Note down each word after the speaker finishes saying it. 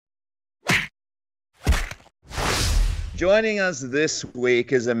Joining us this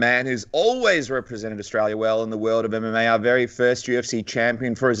week is a man who's always represented Australia well in the world of MMA, our very first UFC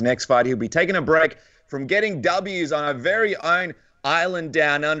champion. For his next fight, he'll be taking a break from getting W's on our very own island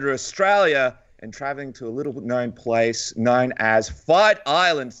down under Australia and traveling to a little-known place known as Fight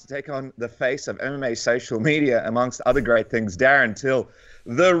Island to take on the face of MMA social media, amongst other great things. Darren Till,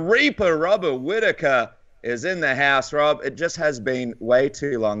 the Reaper, Robert Whittaker, is in the house. Rob, it just has been way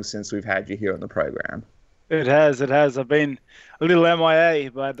too long since we've had you here on the program. It has. I've been a little MIA,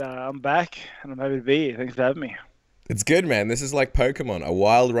 but I'm back and I'm happy to be here. Thanks for having me. It's good, man. This is like Pokemon. A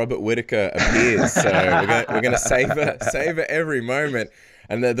wild Robert Whittaker appears, so we're gonna savor every moment.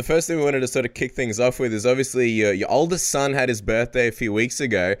 And the first thing we wanted to sort of kick things off with is obviously your oldest son had his birthday a few weeks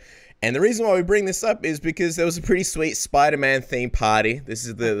ago. And the reason why we bring this up is because there was a pretty sweet Spider-Man themed party. This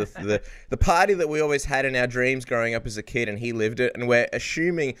is the party that we always had in our dreams growing up as a kid, and he lived it. And we're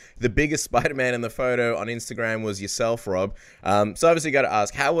assuming the biggest Spider-Man in the photo on Instagram was yourself, Rob. So obviously got to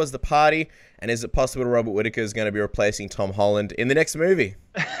ask, how was the party? And is it possible Robert Whittaker is going to be replacing Tom Holland in the next movie?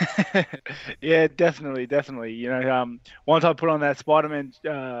 Yeah, definitely. You know, once I put on that Spider-Man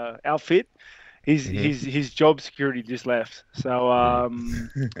outfit, his job security just left. So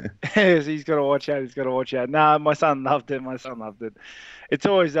he's got to watch out. Nah, my son loved it. It's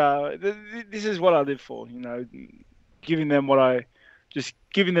always this is what I live for. You know, giving them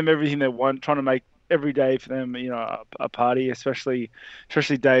everything they want, trying to make every day for them, you know, a party, especially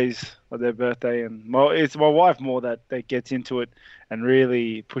days like their birthday. And it's my wife more that gets into it and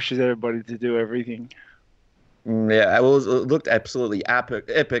really pushes everybody to do everything. Yeah, it looked absolutely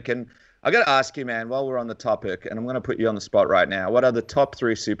epic. And I got to ask you, man, while we're on the topic, and I'm going to put you on the spot right now, what are the top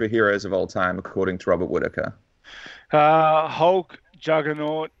 3 superheroes of all time, according to Robert Whittaker? Hulk,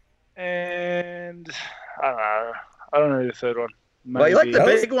 Juggernaut, and I don't know the third one. Maybe. Well, you like the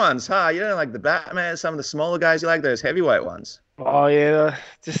big ones, huh? You don't like the Batman, some of the smaller guys. You like those heavyweight ones. Oh, yeah.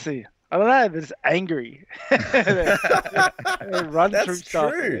 I don't know, they're just angry. they run through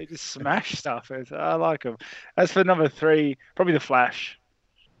stuff. And they just smash stuff. I like them. As for number 3, probably the Flash.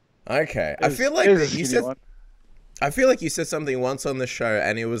 Okay, I feel like you said something once on the show,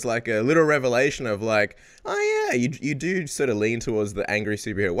 and it was like a little revelation of like, oh yeah, you do sort of lean towards the angry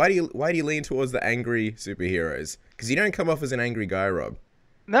superhero. Why do you lean towards the angry superheroes? Because you don't come off as an angry guy, Rob.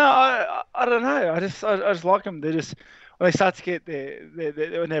 No, I don't know. I just like them. They just, when they start to get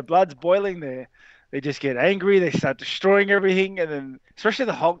when their blood's boiling, they just get angry. They start destroying everything, and then especially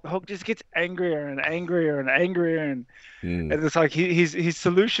the Hulk just gets angrier and angrier and angrier, and it's like his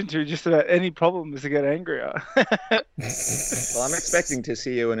solution to just about any problem is to get angrier. Well, I'm expecting to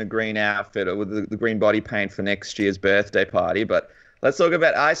see you in a green outfit with the green body paint for next year's birthday party, but let's talk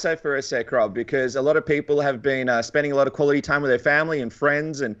about ISO for a sec, Rob, because a lot of people have been spending a lot of quality time with their family and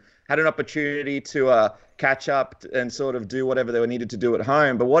friends and had an opportunity to catch up and sort of do whatever they needed to do at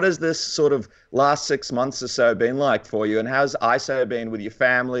home. But what has this sort of last 6 months or so been like for you? And how's ISO been with your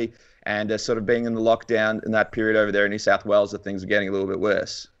family and sort of being in the lockdown in that period over there in New South Wales that things are getting a little bit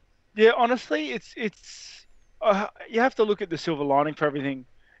worse? Yeah, honestly, it's you have to look at the silver lining for everything.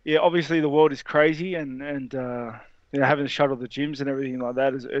 Yeah, obviously the world is crazy and you know, having to shut all the gyms and everything like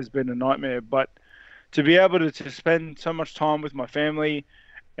that has been a nightmare. But to be able to spend so much time with my family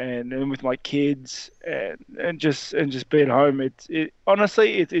and with my kids and just be at home,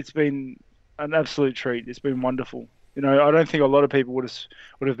 honestly it's been an absolute treat. It's been wonderful. You know, I don't think a lot of people would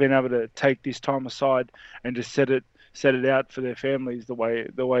have been able to take this time aside and just set it out for their families the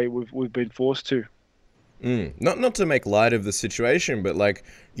way we've been forced to. Not to make light of the situation, but like,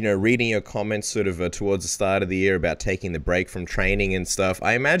 you know, reading your comments sort of towards the start of the year about taking the break from training and stuff,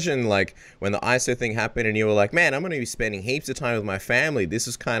 I imagine like when the ISO thing happened and you were like, man, I'm going to be spending heaps of time with my family. This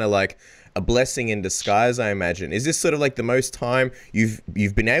is kind of like a blessing in disguise, I imagine. Is this sort of like the most time you've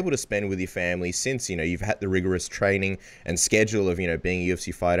been able to spend with your family since, you know, you've had the rigorous training and schedule of, you know, being a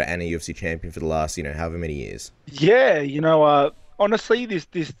UFC fighter and a UFC champion for the last, you know, however many years? Yeah, you know, honestly,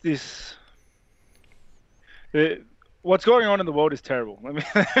 what's going on in the world is terrible. Let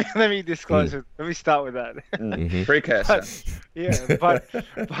me disclose it. Let me start with that. Precursor. But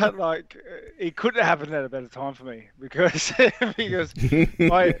like it couldn't happen at a better time for me because I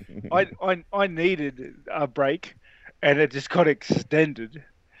needed a break, and it just got extended,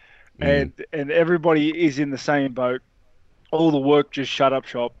 and everybody is in the same boat. All the work just shut up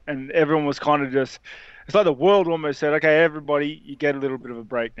shop, and everyone was kind of just. It's like the world almost said, okay, everybody, you get a little bit of a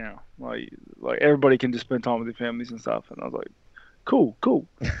break now. Like everybody can just spend time with their families and stuff. And I was like, cool.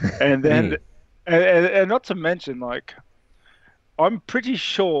 And then, and not to mention, like, I'm pretty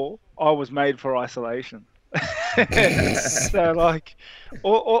sure I was made for isolation. So like,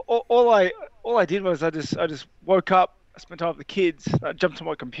 all I did was I just woke up, I spent time with the kids. I jumped to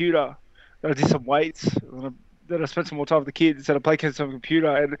my computer. I did some weights. Then I spent some more time with the kids. And I played games on the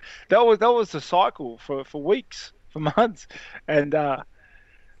computer. And that was the cycle for weeks, for months. And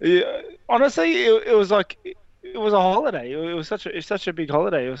yeah, honestly, it was like it was a holiday. It was such a big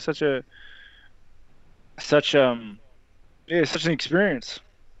holiday. It was such yeah, such an experience.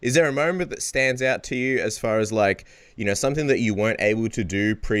 Is there a moment that stands out to you as far as like, something that you weren't able to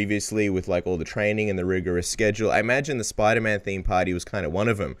do previously with like all the training and the rigorous schedule? I imagine the Spider-Man theme party was kind of one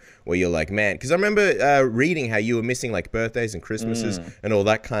of them where you're like, man, because I remember reading how you were missing like birthdays and Christmases and all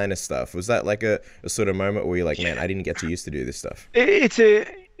that kind of stuff. Was that like a sort of moment where you're like, man, I didn't get to used to do this stuff? There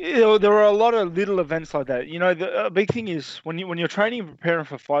are a lot of little events like that. The big thing is when you're training and preparing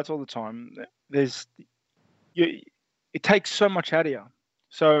for fights all the time, it takes so much out of you.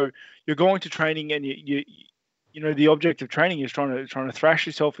 So you're going to training, and the object of training is trying to thrash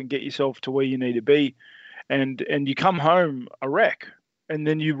yourself and get yourself to where you need to be, and you come home a wreck, and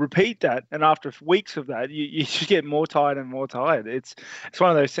then you repeat that, and after weeks of that, you just get more tired and more tired. It's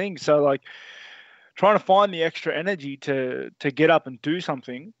one of those things. So like trying to find the extra energy to get up and do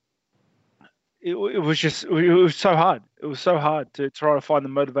something. It was so hard. It was so hard to try to find the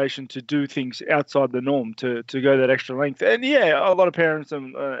motivation to do things outside the norm, to go that extra length. And yeah, a lot of parents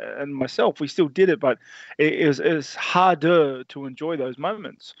and myself, we still did it, but it was harder to enjoy those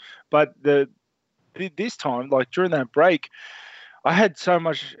moments. But this time, like during that break, I had so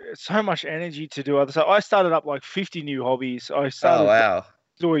much energy to do other stuff. I started up like 50 new hobbies. I started. Oh wow.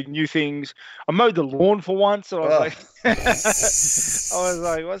 Doing new things. I mowed the lawn for once, and I was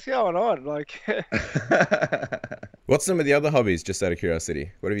like, what's going on? Like, what's some of the other hobbies, just out of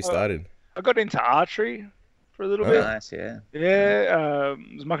curiosity? What have you started? I got into archery for a little bit. Nice, yeah. Yeah, I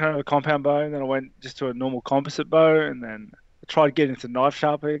was mucking over a compound bow, and then I went just to a normal composite bow, and then I tried to get into knife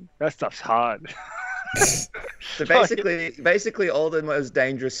sharpening. That stuff's hard. So basically all the most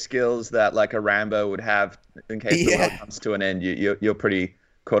dangerous skills that like a Rambo would have in case the world comes to an end, you're pretty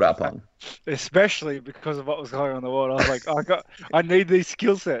caught up on. Especially because of what was going on in the world. I was like, I need these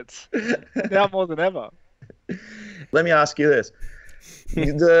skill sets now more than ever. Let me ask you this.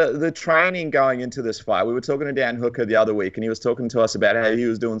 The training going into this fight, we were talking to Dan Hooker the other week, and he was talking to us about how he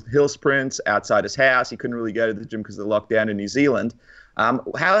was doing hill sprints outside his house. He couldn't really go to the gym because of the lockdown in New Zealand. How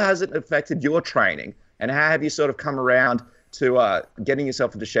has it affected your training, and how have you sort of come around to getting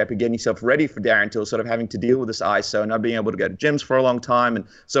yourself into shape and getting yourself ready for Darren Till, sort of having to deal with this ISO and not being able to go to gyms for a long time and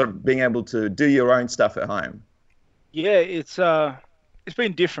sort of being able to do your own stuff at home? Yeah, it's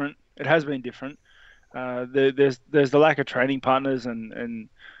been different. It has been different. There's the lack of training partners and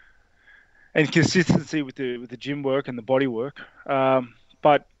consistency with the gym work and the body work.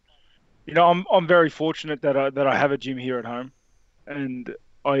 But I'm very fortunate that I have a gym here at home, and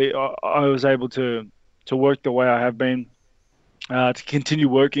I was able to work the way I have been. To continue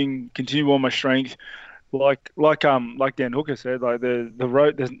working, continue on my strength, like Dan Hooker said, like the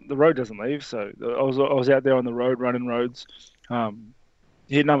road doesn't leave. So I was out there on the road running roads,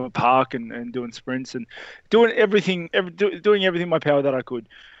 hitting up a park and doing sprints and doing everything in my power that I could.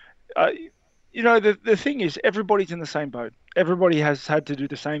 The thing is, everybody's in the same boat. Everybody has had to do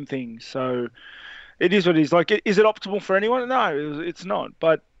the same thing. So it is what it is. Like, is it optimal for anyone? No, it's not.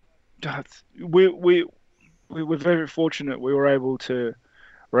 But we're very fortunate. We were able to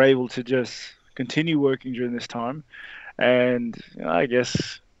just continue working during this time, and I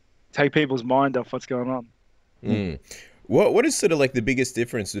guess take people's mind off what's going on. Mm. What is sort of like the biggest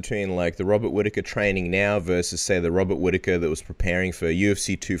difference between like the Robert Whittaker training now versus say the Robert Whittaker that was preparing for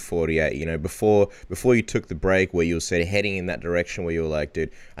UFC 248? Before you took the break, where you were sort of heading in that direction, where you were like,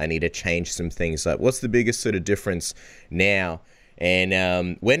 dude, I need to change some things up. What's the biggest sort of difference now?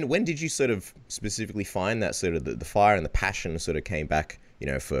 And when did you sort of specifically find that sort of the fire and the passion sort of came back,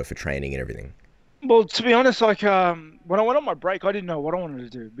 for training and everything? Well, to be honest, like when I went on my break, I didn't know what I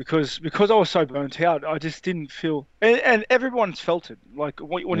wanted to do because I was so burnt out. I just didn't feel, and everyone's felt it. Like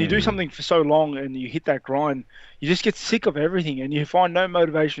when you do something for so long and you hit that grind, you just get sick of everything and you find no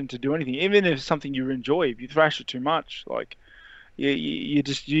motivation to do anything, even if it's something you enjoy. If you thrash it too much, like you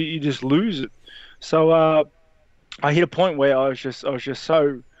just lose it. So I hit a point where I was just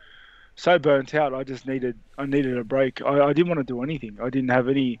so burnt out. I needed a break. I didn't want to do anything. I didn't have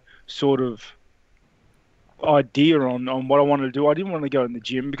any sort of idea on what I wanted to do. I didn't want to go in the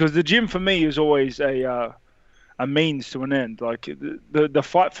gym because the gym for me is always a means to an end. Like the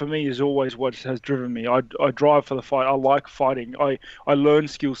fight for me is always what has driven me. I drive for the fight. I like fighting. I learn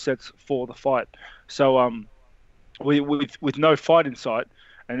skill sets for the fight. So with no fight in sight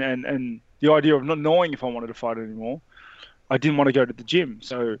and the idea of not knowing if I wanted to fight anymore, I didn't want to go to the gym.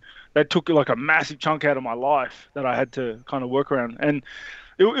 So that took like a massive chunk out of my life that I had to kind of work around. And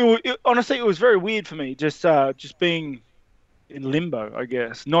honestly, it was very weird for me, just being in limbo, I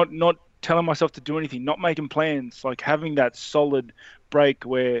guess. Not telling myself to do anything, not making plans, like having that solid break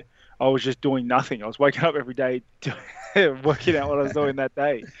where I was just doing nothing. I was waking up every day, working out what I was doing that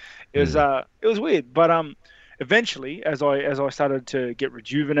day. It was weird, but eventually, as I started to get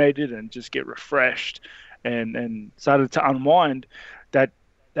rejuvenated and just get refreshed, and started to unwind, that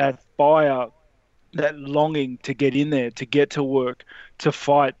fire, that longing to get in there, to get to work, to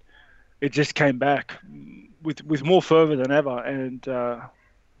fight, it just came back with more fervor than ever. And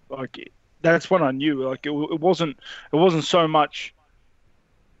like that's when I knew, like it wasn't so much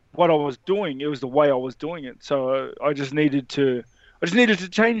what I was doing, it was the way I was doing it. So I just needed to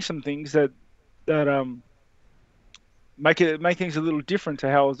change some things that make things a little different to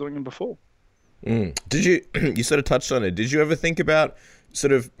how I was doing them before. Did you sort of touched on it, did you ever think about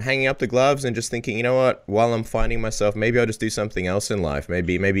sort of hanging up the gloves and just thinking, you know what, while I'm finding myself, maybe I'll just do something else in life,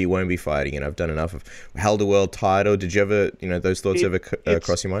 maybe it won't be fighting and I've done enough, of held a world title? Did you ever, those thoughts ever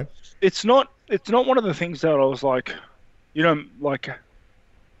cross your mind? It's not one of the things that I was like, like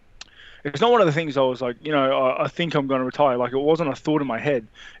it's not one of the things I was like, I think I'm going to retire. Like, it wasn't a thought in my head.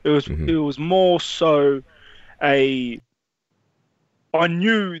 It was more so I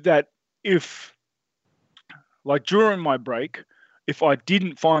knew that if, like, during my break, if I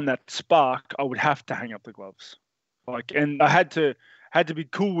didn't find that spark, I would have to hang up the gloves. Like, and I had to be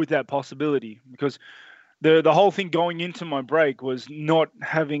cool with that possibility, because the whole thing going into my break was not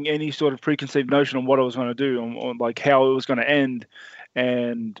having any sort of preconceived notion on what I was going to do, on like how it was going to end,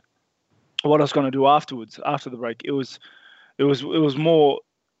 and what I was going to do afterwards, after the break. It was more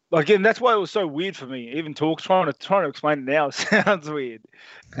like, and that's why it was so weird for me. Even trying to explain it now sounds weird.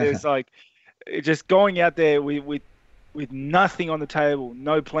 It's like just going out there with nothing on the table,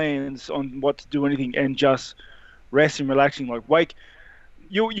 no plans on what to do, anything, and just resting, relaxing. Like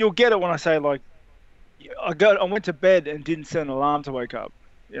you'll get it when I say, like, I went to bed and didn't set an alarm to wake up.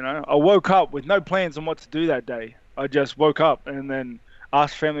 I woke up with no plans on what to do that day. I just woke up and then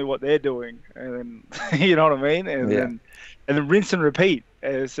ask family what they're doing, and then you know what I mean, and then rinse and repeat.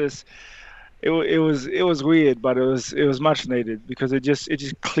 And it's just it was weird, but it was much needed, because it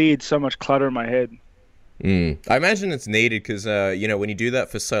just cleared so much clutter in my head. I imagine it's needed because, when you do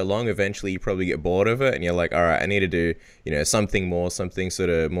that for so long, eventually you probably get bored of it and you're like, all right, I need to do, something sort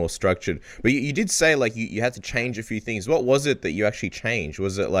of more structured. But you did say, like, you had to change a few things. What was it that you actually changed?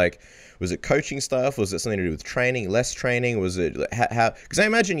 Was it coaching stuff? Was it something to do with training, less training? Was it how? Because I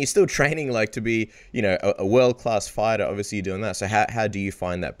imagine you're still training, like, to be, a world-class fighter. Obviously you're doing that. So how do you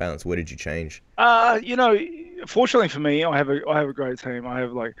find that balance? What did you change? Fortunately for me, I have a great team. I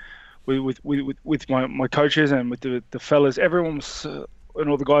have, like, with my coaches and with the fellas, everyone's and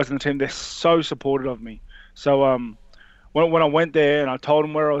all the guys in the team, they're so supportive of me. So when I went there and I told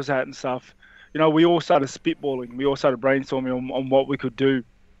them where I was at and stuff, we all started spitballing. We all started brainstorming on what we could do.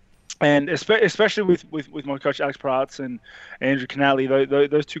 And especially with my coach Alex Pratt and Andrew Canali,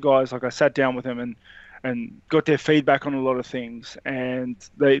 those two guys, like, I sat down with them and got their feedback on a lot of things, and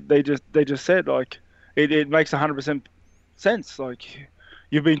they just said, like, it makes 100% sense. Like,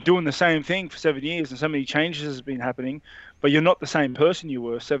 you've been doing the same thing for 7 years, and so many changes has been happening, but you're not the same person you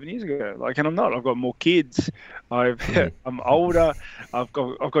were 7 years ago. Like, and I'm not. I've got more kids. I'm older. I've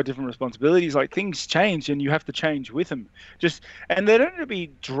got different responsibilities. Like, things change, and you have to change with them. And they don't need to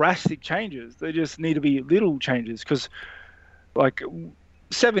be drastic changes. They just need to be little changes. Because, like,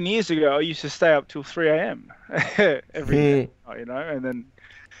 7 years ago, I used to stay up till 3 a.m. every day, and then,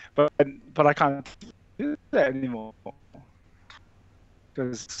 but I can't do that anymore,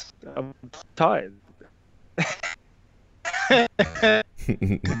 because I'm tired.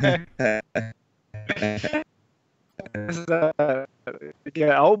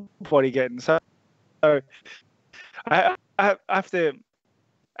 Old body getting so I have to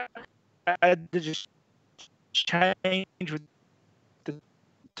just change with the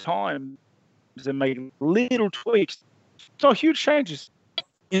times and make little tweaks. It's not huge changes.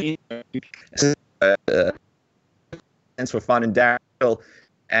 For fun and Darren,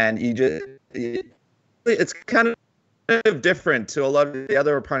 and it's kind of different to a lot of the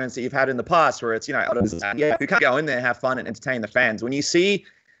other opponents that you've had in the past, where it's, you can't go in there, have fun and entertain the fans. When you see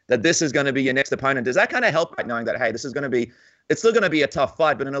that this is going to be your next opponent, does that kind of help, knowing that, hey, it's still going to be a tough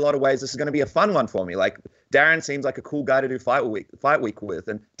fight, but in a lot of ways this is going to be a fun one for me? Like, Darren seems like a cool guy to do fight week with,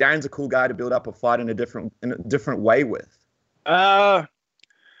 and Darren's a cool guy to build up a fight in a different way with.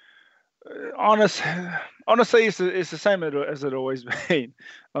 Honestly, it's the same as it always been.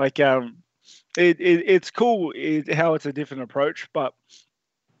 Like, It's cool how it's a different approach, but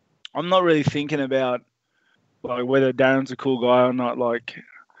I'm not really thinking about like whether Darren's a cool guy or not. Like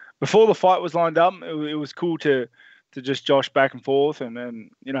before the fight was lined up, it was cool to just josh back and forth and then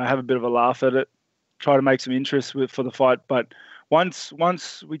have a bit of a laugh at it, try to make some interest for the fight. But once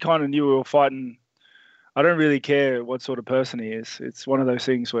we kind of knew we were fighting, I don't really care what sort of person he is. It's one of those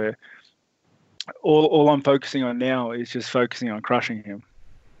things where all I'm focusing on now is just focusing on crushing him.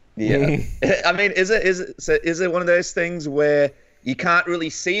 Yeah. I mean, is it one of those things where you can't really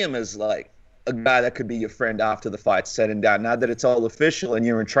see him as like a guy that could be your friend after the fight's said and done? Now that it's all official and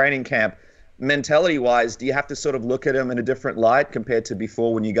you're in training camp, mentality-wise, do you have to sort of look at him in a different light compared to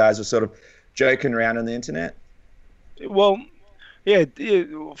before when you guys were sort of joking around on the internet? Well, yeah,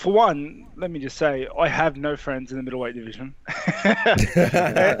 for one, let me just say, I have no friends in the middleweight division.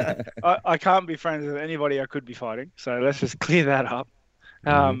 I can't be friends with anybody I could be fighting, so let's just clear that up.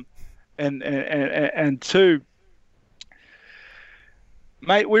 And two,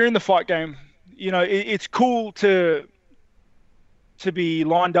 mate, we're in the fight game. It's cool to be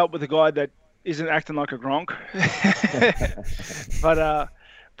lined up with a guy that isn't acting like a Gronk.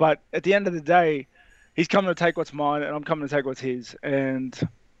 But at the end of the day, he's coming to take what's mine, and I'm coming to take what's his. And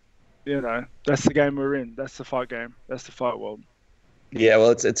that's the game we're in. That's the fight game. That's the fight world. Yeah, well,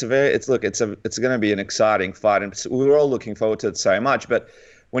 it's going to be an exciting fight, and we're all looking forward to it so much. But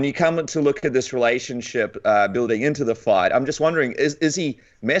when you come to look at this relationship building into the fight, I'm just wondering, is he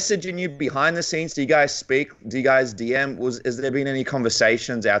messaging you behind the scenes? Do you guys speak? Do you guys DM? Has there been any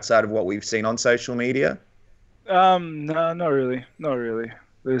conversations outside of what we've seen on social media? No, not really.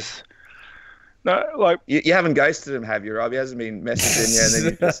 There's no, like you haven't ghosted him, have you, Rob? He hasn't been messaging you and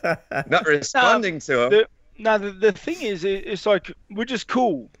then you're just not responding to him. The thing is, it's like we're just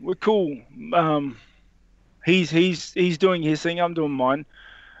cool. We're cool. He's doing his thing. I'm doing mine.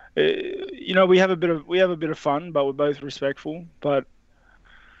 We have a bit of fun, but we're both respectful. But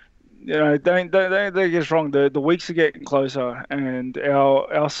don't get us wrong. The weeks are getting closer, and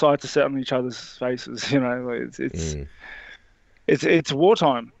our sights are set on each other's faces. It's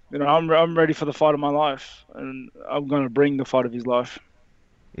wartime. I'm ready for the fight of my life, and I'm going to bring the fight of his life.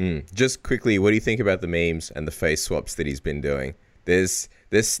 Just quickly, what do you think about the memes and the face swaps that he's been doing? There's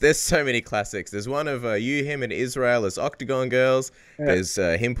so many classics. There's one of you, him, and Israel as Octagon Girls. Yeah. There's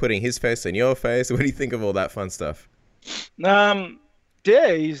him putting his face on your face. What do you think of all that fun stuff?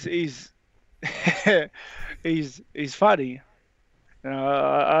 Yeah, he's he's funny.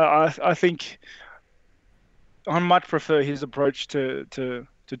 I think I much prefer his approach to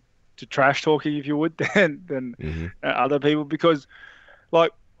trash talking, if you would, than other people, because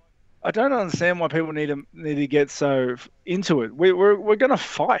like I don't understand why people need to get so into it. We're gonna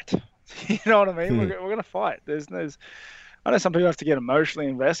fight. You know what I mean? We're gonna fight. There's I know some people have to get emotionally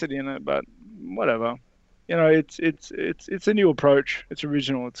invested in it, but whatever. It's a new approach. It's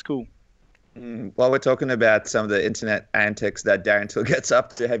original. It's cool. While we're talking about some of the internet antics that Darren Till gets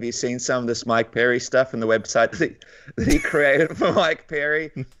up to, have you seen some of this Mike Perry stuff in the website that he created for Mike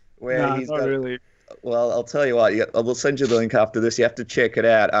Perry? Where he's not really. Well, I'll tell you what. I will send you the link after this. You have to check it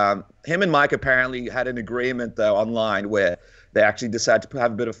out. Him and Mike apparently had an agreement, though, online where they actually decided to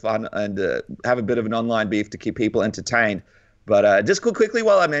have a bit of fun and have a bit of an online beef to keep people entertained. But just quickly,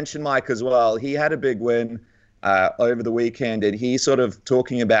 while I mention Mike as well, he had a big win over the weekend, and he's sort of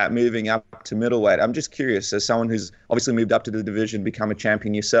talking about moving up to middleweight. I'm just curious, as someone who's obviously moved up to the division, become a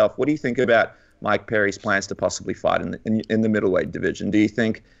champion yourself, what do you think about Mike Perry's plans to possibly fight in the middleweight division? Do you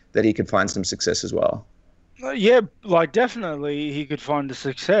think that he could find some success as well? Yeah, like definitely he could find a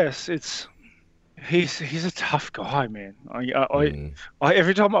success. He's a tough guy, man. I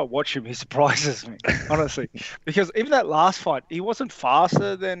every time I watch him, he surprises me, honestly. Because even that last fight, he wasn't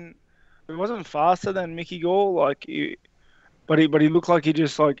faster than Mickey Gall. But he looked like he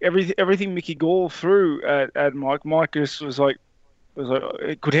just like everything Mickey Gall threw at Mike. Mike just was like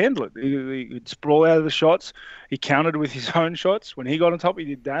it could handle it. He could sprawl out of the shots. He countered with his own shots. When he got on top, he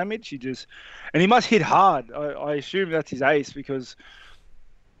did damage. And he must hit hard. I assume that's his ace, because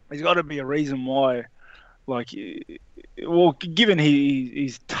there's got to be a reason why. Given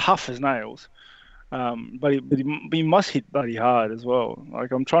he's tough as nails, but he must hit bloody hard as well.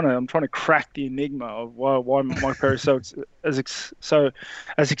 Like I'm trying to crack the enigma of why Mike Perry is so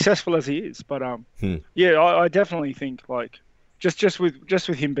as successful as he is. But yeah, I definitely think just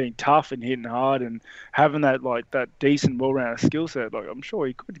with him being tough and hitting hard and having that decent well-rounded skill set, I'm sure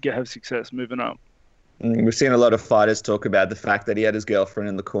he could have success moving up. We've seen a lot of fighters talk about the fact that he had his girlfriend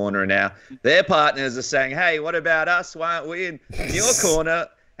in the corner, and now their partners are saying, "Hey, what about us? Why aren't we in your corner?"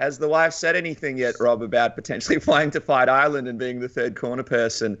 Has the wife said anything yet, Rob, about potentially flying to Fight Island and being the third corner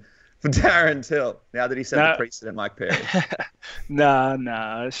person for Darren Till, now that he set the precedent, Mike Perry?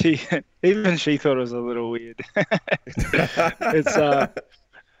 Nah. Even she thought it was a little weird. It's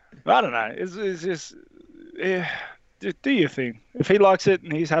I don't know. It's just do your thing. If he likes it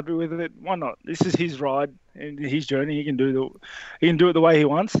and he's happy with it, why not? This is his ride and his journey. He can do it the way he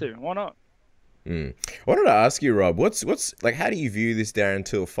wants to. Why not? I wanted to ask you, Rob, what's like, how do you view this Darren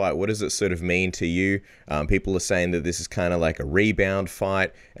Till fight? What does it sort of mean to you? People are saying that this is kind of like a rebound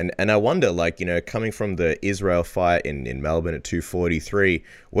fight, and I wonder, like, you know, coming from the Israel fight in Melbourne at 243,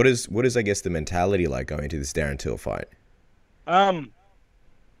 what is I guess the mentality like going to this Darren Till fight? I'm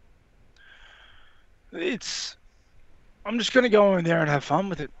just going to go in there and have fun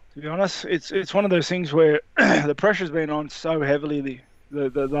with it, to be honest. It's one of those things where the pressure's been on so heavily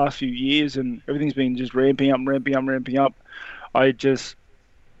the last few years, and everything's been just ramping up. I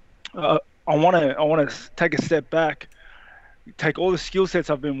want to take a step back, take all the skill sets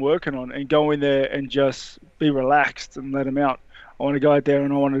I've been working on and go in there and just be relaxed and let them out. I want to go out there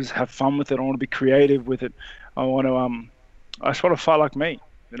and I want to just have fun with it. I want to be creative with it. I just want to fight like me.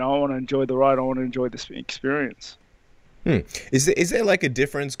 You know, I want to enjoy the ride. I want to enjoy this experience. Is there like a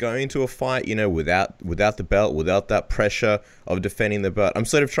difference going to a fight, you know, without the belt, without that pressure of defending the belt?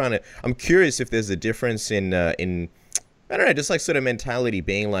 I'm curious if there's a difference in I don't know, just like sort of mentality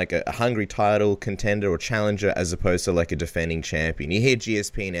being like a hungry title contender or challenger as opposed to like a defending champion. You hear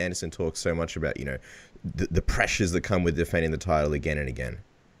GSP and Anderson talk so much about, you know, the pressures that come with defending the title again and again.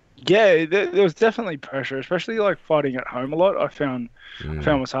 Yeah, there was definitely pressure, especially like fighting at home a lot. I found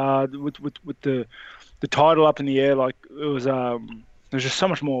was hard with the title up in the air. Like there's just so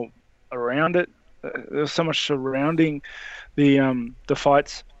much more around it. There's so much surrounding the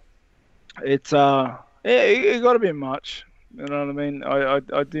fights. It got a bit much. You know what I mean?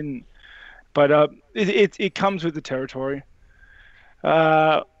 I didn't, but it comes with the territory.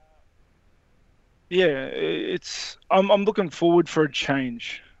 I'm looking forward for a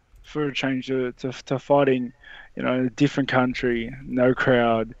change to fighting, you know, in a different country, no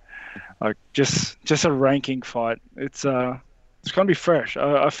crowd. Like just a ranking fight. It's gonna be fresh.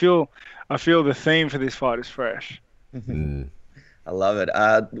 I feel the theme for this fight is fresh. I love it.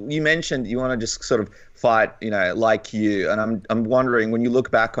 You mentioned you want to just sort of fight, you know, like you, and I'm wondering, when you look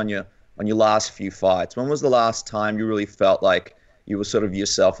back on your last few fights, when was the last time you really felt like you were sort of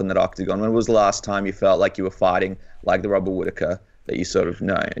yourself in that octagon? When was the last time you felt like you were fighting like the Robert Whittaker that you sort of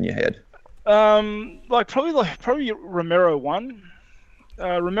know in your head? Probably Romero 1.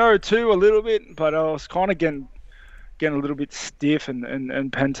 Romero 2 a little bit, but I was kind of getting a little bit stiff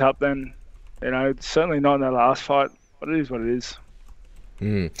and pent up then. You know, certainly not in that last fight, but it is what it is.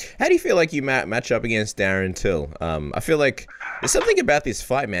 How do you feel like you match up against Darren Till? I feel like there's something about this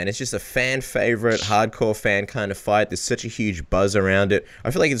fight, man. It's just a fan favorite, hardcore fan kind of fight. There's such a huge buzz around it. I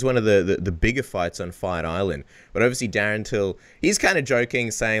feel like it's one of the bigger fights on Fight Island. But obviously Darren Till, he's kind of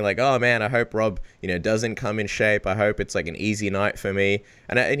joking, saying like, "Oh man, I hope Rob, you know, doesn't come in shape. I hope it's like an easy night for me."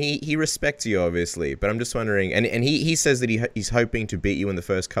 And he respects you, obviously. But I'm just wondering, and he says that he's hoping to beat you in the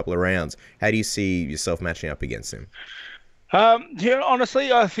first couple of rounds. How do you see yourself matching up against him?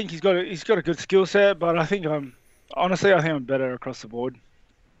 Honestly, I think he's got a good skill set, but I think I'm better across the board.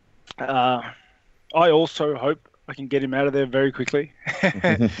 I also hope I can get him out of there very quickly,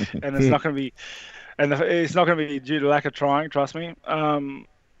 and it's not going to be due to lack of trying. Trust me.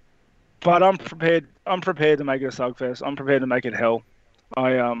 But I'm prepared. I'm prepared to make it a slugfest. I'm prepared to make it hell.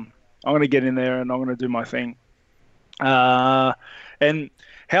 I'm going to get in there and I'm going to do my thing. And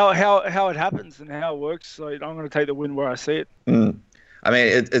how it happens and how it works, like, I'm going to take the win where I see it. I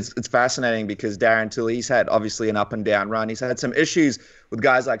mean, it's fascinating because Darren Till, he's had obviously an up and down run. He's had some issues with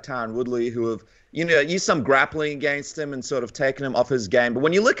guys like Tyron Woodley who have, you know, used some grappling against him and sort of taken him off his game. But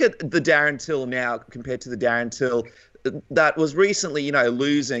when you look at the Darren Till now compared to the Darren Till that was recently, you know,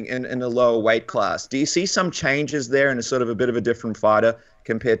 losing in a lower weight class, do you see some changes there and a sort of a bit of a different fighter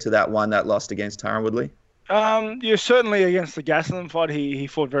compared to that one that lost against Tyron Woodley? Yeah, certainly against the Gastelum fight, he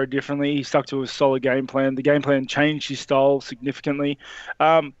fought very differently. He stuck to a solid game plan. The game plan changed his style significantly.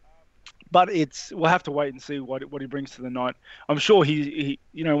 But we'll have to wait and see what he brings to the night. I'm sure he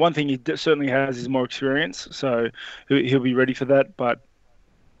you know, one thing he certainly has is more experience, so he'll be ready for that. But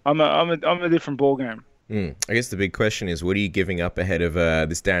I'm a different ball game. I guess the big question is, what are you giving up ahead of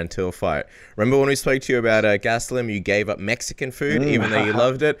this Darren Till fight? Remember when we spoke to you about Gastelum, you gave up Mexican food, even though you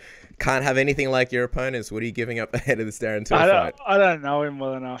loved it? Can't have anything like your opponents. What are you giving up ahead of this Darren Till fight? I don't know him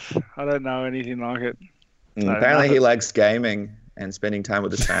well enough. I don't know anything like it. Apparently he likes gaming and spending time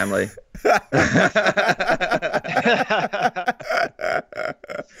with his family.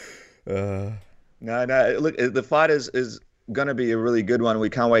 No. Look, the fight is going to be a really good one. We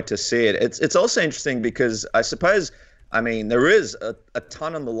can't wait to see it. It's also interesting because I suppose, I mean, there is a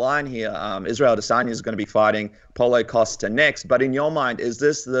ton on the line here. Israel Adesanya is going to be fighting Paulo Costa next. But in your mind, is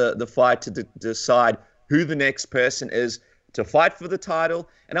this the fight to decide who the next person is to fight for the title?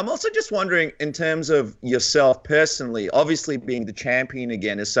 And I'm also just wondering, in terms of yourself personally, obviously being the champion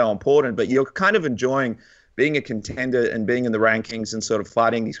again is so important, but you're kind of enjoying being a contender and being in the rankings and sort of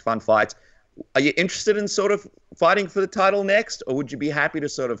fighting these fun fights. Are you interested in sort of fighting for the title next, or would you be happy to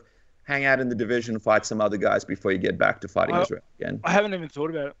sort of hang out in the division and fight some other guys before you get back to fighting Israel again? I haven't even thought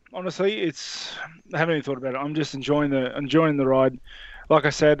about it. Honestly, I haven't even thought about it. I'm just enjoying the ride. Like I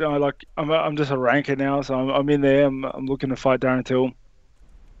said, I'm just a ranker now, so I'm in there. I'm looking to fight Darren Till,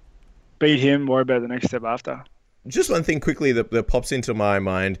 beat him, worry about the next step after. Just one thing quickly that pops into my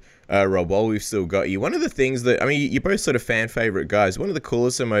mind, Rob, while we've still got you. One of the things that, I mean, you're both sort of fan favorite guys. One of the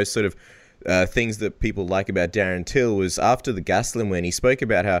coolest and most sort of things that people like about Darren Till was after the Gastelum win, he spoke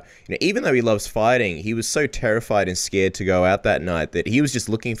about how, even though he loves fighting, he was so terrified and scared to go out that night that he was just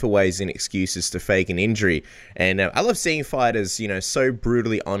looking for ways and excuses to fake an injury. And I love seeing fighters, so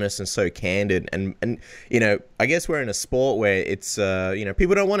brutally honest and so candid. And I guess we're in a sport where it's,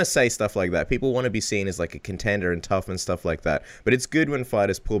 people don't want to say stuff like that. People want to be seen as like a contender and tough and stuff like that. But it's good when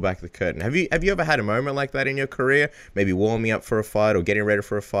fighters pull back the curtain. Have you ever had a moment like that in your career? Maybe warming up for a fight or getting ready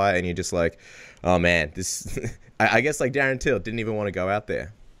for a fight, and you're just like, oh man, this. I guess like Darren Till didn't even want to go out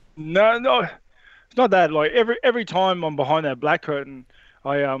there. No, it's not that. Like every time I'm behind that black curtain,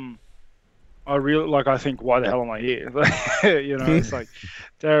 I really I think, why the hell am I here? It's like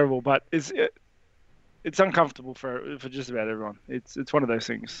terrible, but it's uncomfortable for just about everyone. It's one of those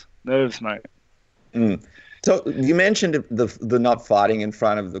things. Nerves, mate. So you mentioned the not fighting in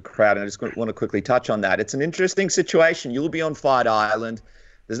front of the crowd, and I just want to quickly touch on that. It's an interesting situation. You'll be on Fight Island.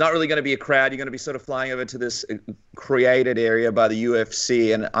 There's not really going to be a crowd. You're going to be sort of flying over to this created area by the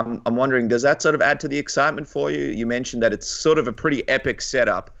UFC. And I'm wondering, does that sort of add to the excitement for you? You mentioned that it's sort of a pretty epic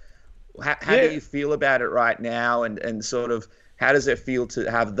setup. How do you feel about it right now? And sort of how does it feel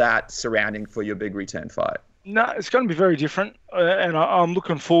to have that surrounding for your big return fight? No, it's going to be very different. And I'm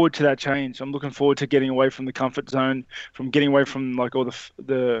looking forward to that change. I'm looking forward to getting away from the comfort zone, from getting away from like all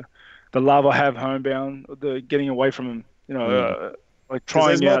the love I have homebound, getting away from, like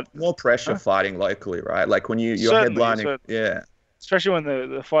trying out more pressure fighting locally, right? Like when you're headlining, yeah. Especially when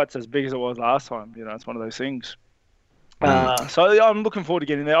the fight's as big as it was last time, it's one of those things. So I'm looking forward to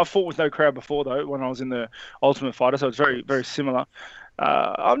getting there. I fought with no crowd before though, when I was in the Ultimate Fighter, so it's very, very similar.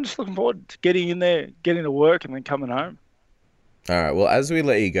 I'm just looking forward to getting in there, getting to work, and then coming home. All right. Well, as we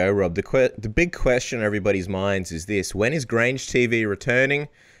let you go, Rob, the big question on everybody's minds is this: when is Grange TV returning?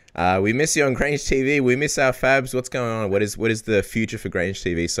 We miss you on Grange TV. We miss our Fabs. What's going on? What is the future for Grange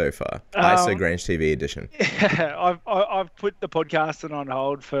TV so far? ISO Grange TV edition. Yeah, I've put the podcasting on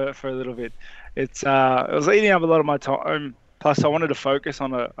hold for a little bit. It was eating up a lot of my time. Plus, I wanted to focus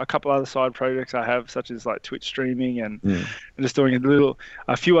on a couple other side projects I have, such as like Twitch streaming and just doing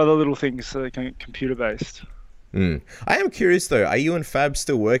a few other little things computer based. I am curious though, are you and Fab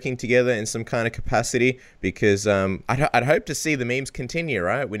still working together in some kind of capacity? Because I'd hope to see the memes continue,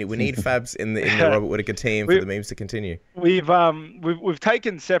 right? We need Fabs in the Robert Whittaker team for the memes to continue. We've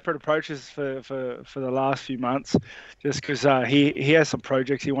taken separate approaches for the last few months, just because he has some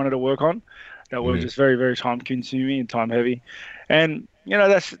projects he wanted to work on that were just very, very time consuming and time heavy, and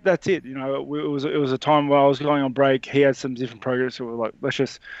that's it. It was a time where I was going on break. He had some different projects, so we're like, let's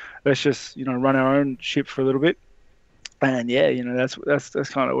just run our own ship for a little bit, and that's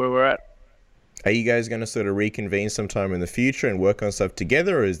kind of where we're at. Are you guys going to sort of reconvene sometime in the future and work on stuff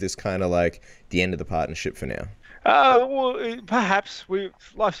together, or is this kind of like the end of the partnership for now? Well, perhaps.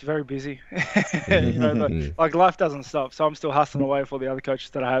 Life's very busy. Like life doesn't stop. So I'm still hustling away for the other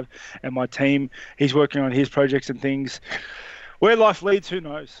coaches that I have and my team. He's working on his projects and things. Where life leads, who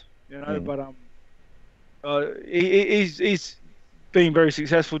knows? But he's being very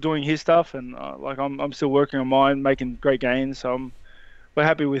successful doing his stuff, and I'm still working on mine, making great gains. So we're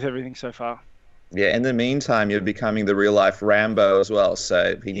happy with everything so far. Yeah, in the meantime, you're becoming the real life Rambo as well.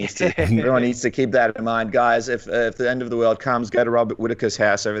 So everyone needs to keep that in mind, guys. If the end of the world comes, go to Robert Whittaker's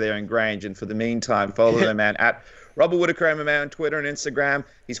house over there in Grange, and for the meantime, follow the man at Robert Whittaker MMA on Twitter and Instagram.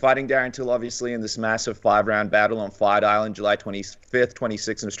 He's fighting Darren Till, obviously, in this massive 5-round battle on Fight Island, July 25th,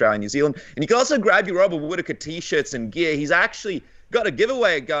 26th in Australia and New Zealand. And you can also grab your Robert Whittaker t-shirts and gear. He's actually got a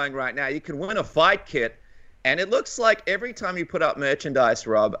giveaway going right now. You can win a fight kit. And it looks like every time you put up merchandise,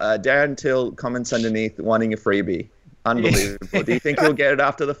 Rob, Darren Till comments underneath wanting a freebie. Unbelievable. Do you think he'll get it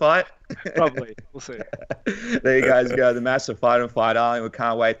after the fight? Probably. We'll see. There you guys go. The massive fight on Fight Island. We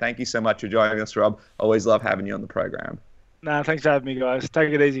can't wait. Thank you so much for joining us, Rob. Always love having you on the program. Nah, thanks for having me, guys.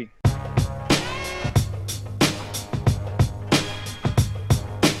 Take it easy.